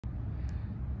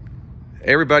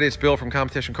Hey everybody, it's Bill from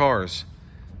Competition Cars.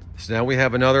 So now we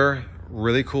have another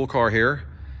really cool car here.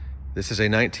 This is a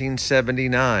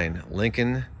 1979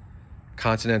 Lincoln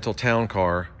Continental Town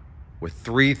Car with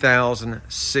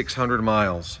 3,600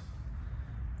 miles.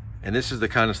 And this is the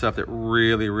kind of stuff that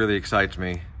really excites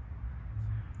me.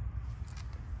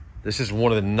 This is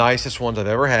one of the nicest ones I've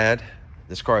ever had.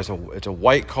 This car is it's a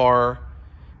white car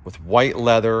with white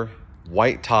leather,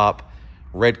 white top,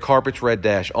 red carpets, red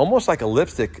dash, almost like a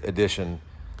lipstick edition.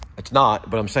 It's not,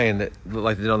 but I'm saying that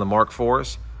like they did on the Mark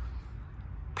IVs.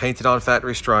 Painted on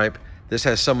factory stripe. This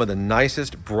has some of the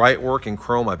nicest bright work in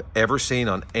chrome I've ever seen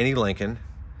on any Lincoln.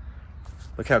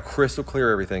 Look how crystal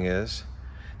clear everything is.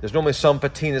 There's normally some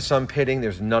patina, some pitting.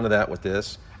 There's none of that with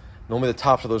this. Normally the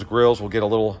tops of those grills will get a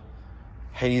little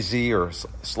hazy or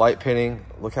slight pitting.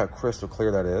 Look how crystal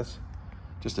clear that is.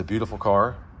 Just a beautiful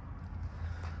car.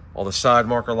 All the side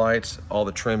marker lights, all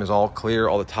the trim is all clear.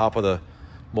 All the top of the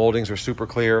moldings are super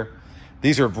clear.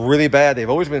 These are really bad. They've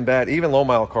always been bad. Even low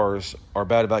mile cars are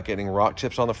bad about getting rock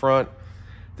chips on the front.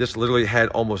 This literally had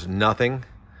almost nothing.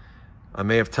 I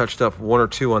may have touched up one or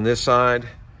two on this side.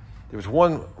 There was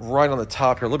one right on the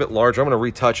top here, a little bit larger. I'm going to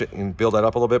retouch it and build that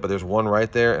up a little bit, but there's one right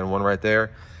there and one right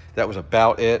there. That was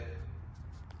about it.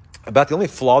 About the only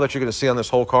flaw that you're going to see on this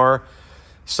whole car,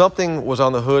 something was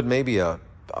on the hood, maybe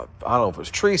I don't know if it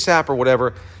was tree sap or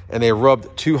whatever, and they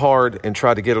rubbed too hard and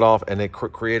tried to get it off, and they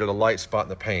created a light spot in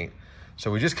the paint.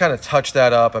 So we just kind of touched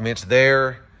that up. I mean, it's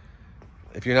there.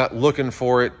 If you're not looking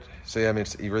for it, see, I mean,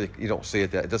 you don't see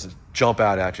it. It doesn't jump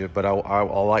out at you, but I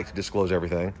like to disclose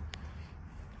everything.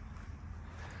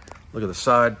 Look at the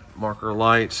side marker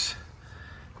lights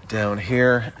down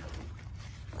here.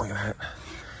 Look at that.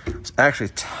 It's actually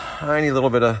a tiny little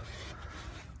bit of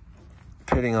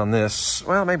pitting on this.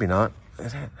 Well, maybe not.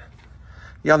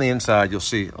 Yeah, on the inside, you'll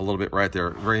see a little bit right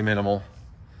there, very minimal.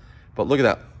 But look at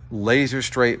that laser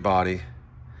straight body,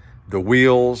 the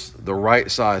wheels, the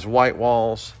right size white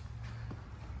walls,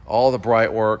 all the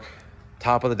bright work,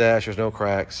 top of the dash, there's no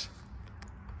cracks.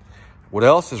 What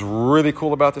else is really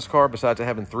cool about this car, besides it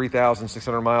having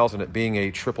 3,600 miles and it being a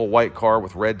triple white car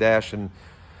with red dash and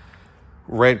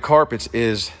red carpets,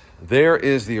 is there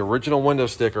is the original window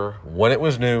sticker when it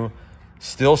was new,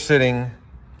 still sitting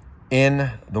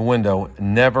in the window,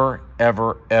 never,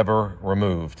 ever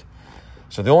removed.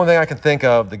 So the only thing I can think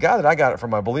of, the guy that I got it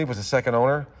from, I believe was the second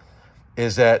owner,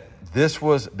 is that this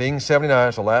was being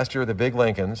 79, so last year the big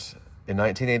Lincolns, in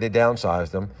 1980 they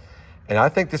downsized them. And I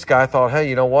think this guy thought, hey,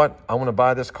 you know what? I want to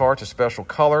buy this car. It's a special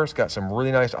color. It's got some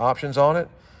really nice options on it.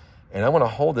 And I want to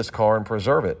hold this car and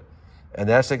preserve it. And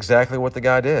that's exactly what the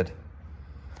guy did.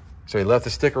 So he left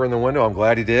the sticker in the window. I'm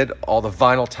glad he did. All the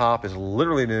vinyl top is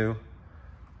literally new.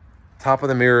 Top of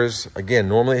the mirrors, again,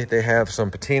 normally they have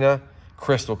some patina,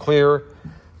 crystal clear.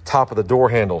 Top of the door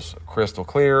handles, crystal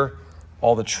clear.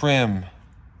 All the trim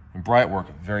and bright work,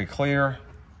 very clear.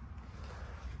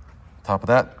 Top of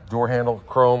that door handle,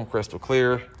 chrome, crystal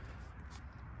clear.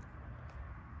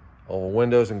 All the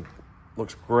windows and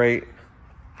looks great.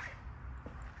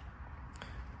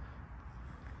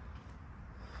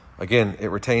 Again,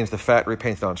 it retains the factory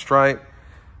painted on stripe.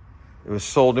 It was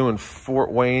sold new in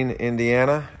Fort Wayne,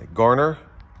 Indiana, at Garner.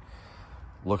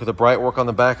 Look at the bright work on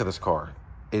the back of this car.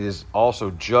 It is also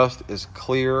just as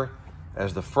clear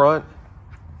as the front.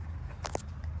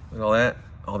 Look at all that.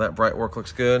 All that bright work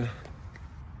looks good.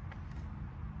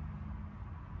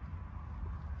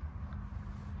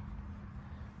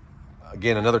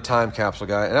 Again, another time capsule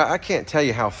guy. And I can't tell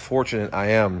you how fortunate I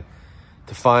am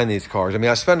to find these cars. I mean,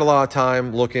 I spend a lot of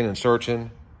time looking and searching.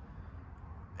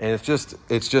 And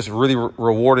it's just really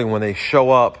rewarding when they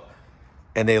show up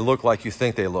and they look like you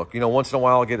think they look. You know, once in a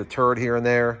while I'll get a turd here and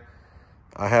there.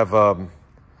 I have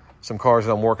some cars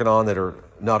that I'm working on that are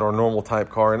not our normal type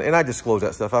car. And I disclose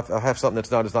that stuff. I have something that's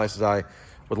not as nice as I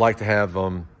would like to have,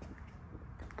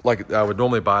 like I would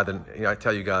normally buy. Then you know, I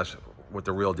tell you guys what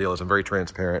the real deal is. I'm very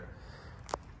transparent.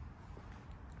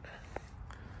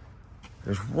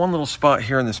 There's one little spot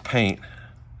here in this paint.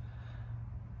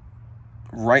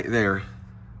 Right there.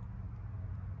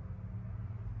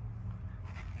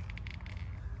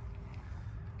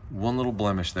 One little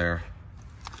blemish there.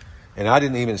 And I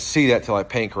didn't even see that till I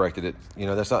paint corrected it. You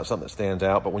know, that's not something that stands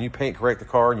out. But when you paint correct the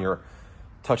car and you're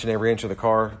touching every inch of the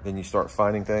car, then you start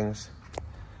finding things.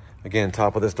 Again,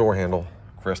 top of this door handle,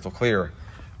 crystal clear.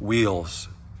 Wheels,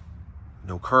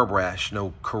 no curb rash,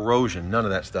 no corrosion, none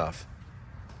of that stuff.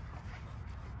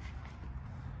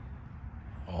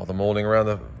 All the molding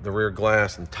around the rear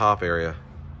glass and top area.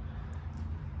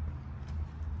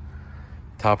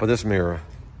 Top of this mirror,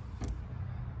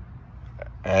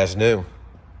 as new.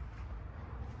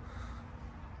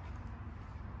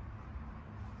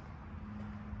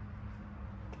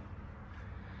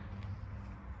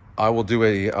 I will do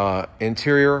a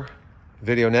interior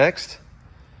video next.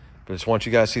 But I just want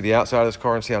you guys to see the outside of this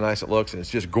car and see how nice it looks. And it's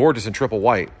just gorgeous in triple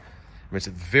white. I mean, it's a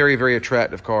very, very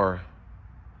attractive car.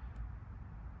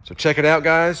 So check it out,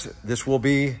 guys. This will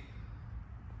be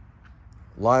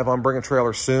live on Bring a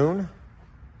Trailer soon.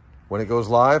 When it goes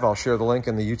live, I'll share the link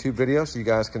in the YouTube video so you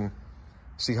guys can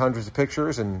see hundreds of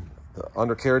pictures and the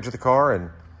undercarriage of the car and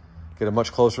get a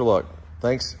much closer look.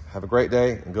 Thanks. Have a great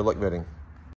day and good luck bidding.